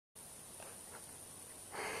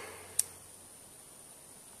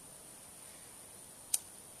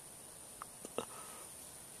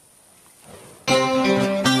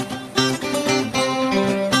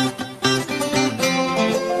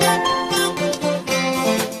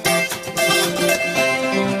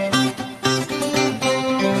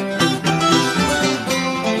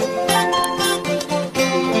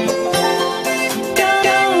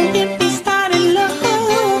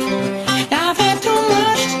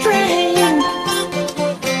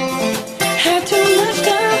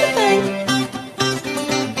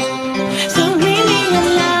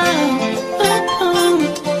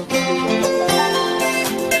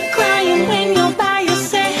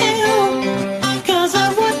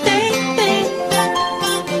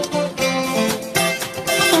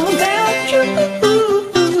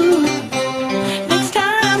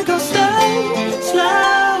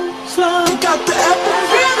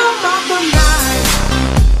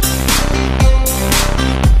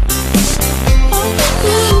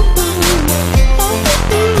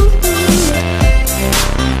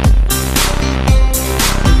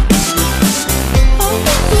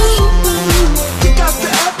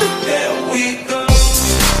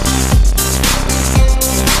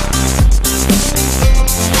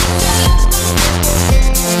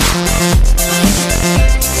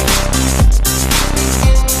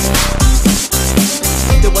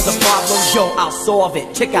more of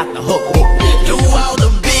it. Check out the hook. Do all the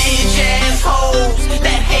bitch ass hoes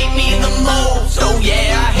that hate me the most. Oh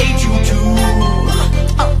yeah, I hate you too.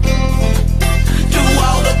 Do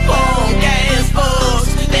all the punk ass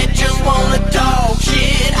bugs that just wanna talk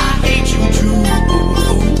shit. I hate you too.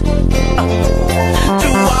 Do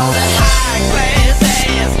all the high class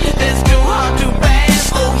ass that's too hard to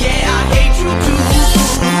pass. Oh yeah, I hate you too.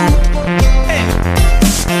 Hey.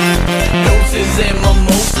 Doses and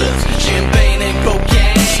mimosas, champagne and cocaine.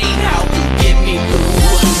 How to get me through?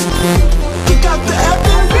 We got the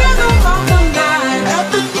epic rhythm of the night.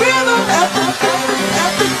 Epic rhythm, epic rhythm,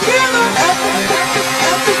 epic rhythm, epic.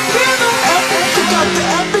 We got the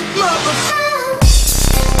epic mother.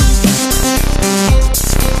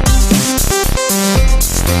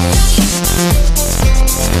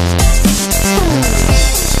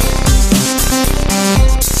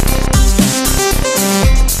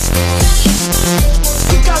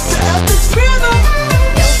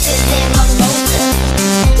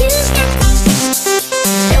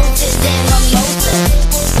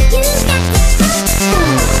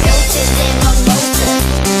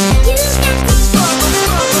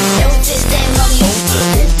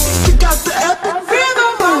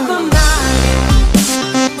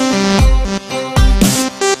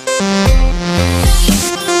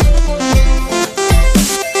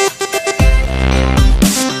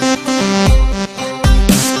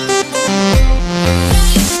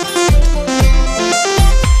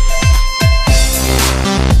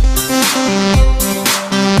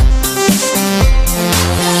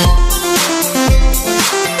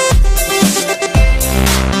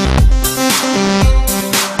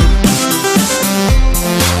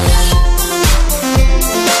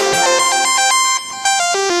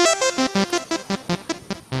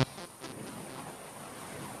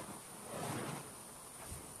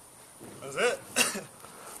 That's it.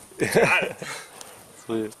 Got it.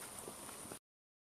 Sweet.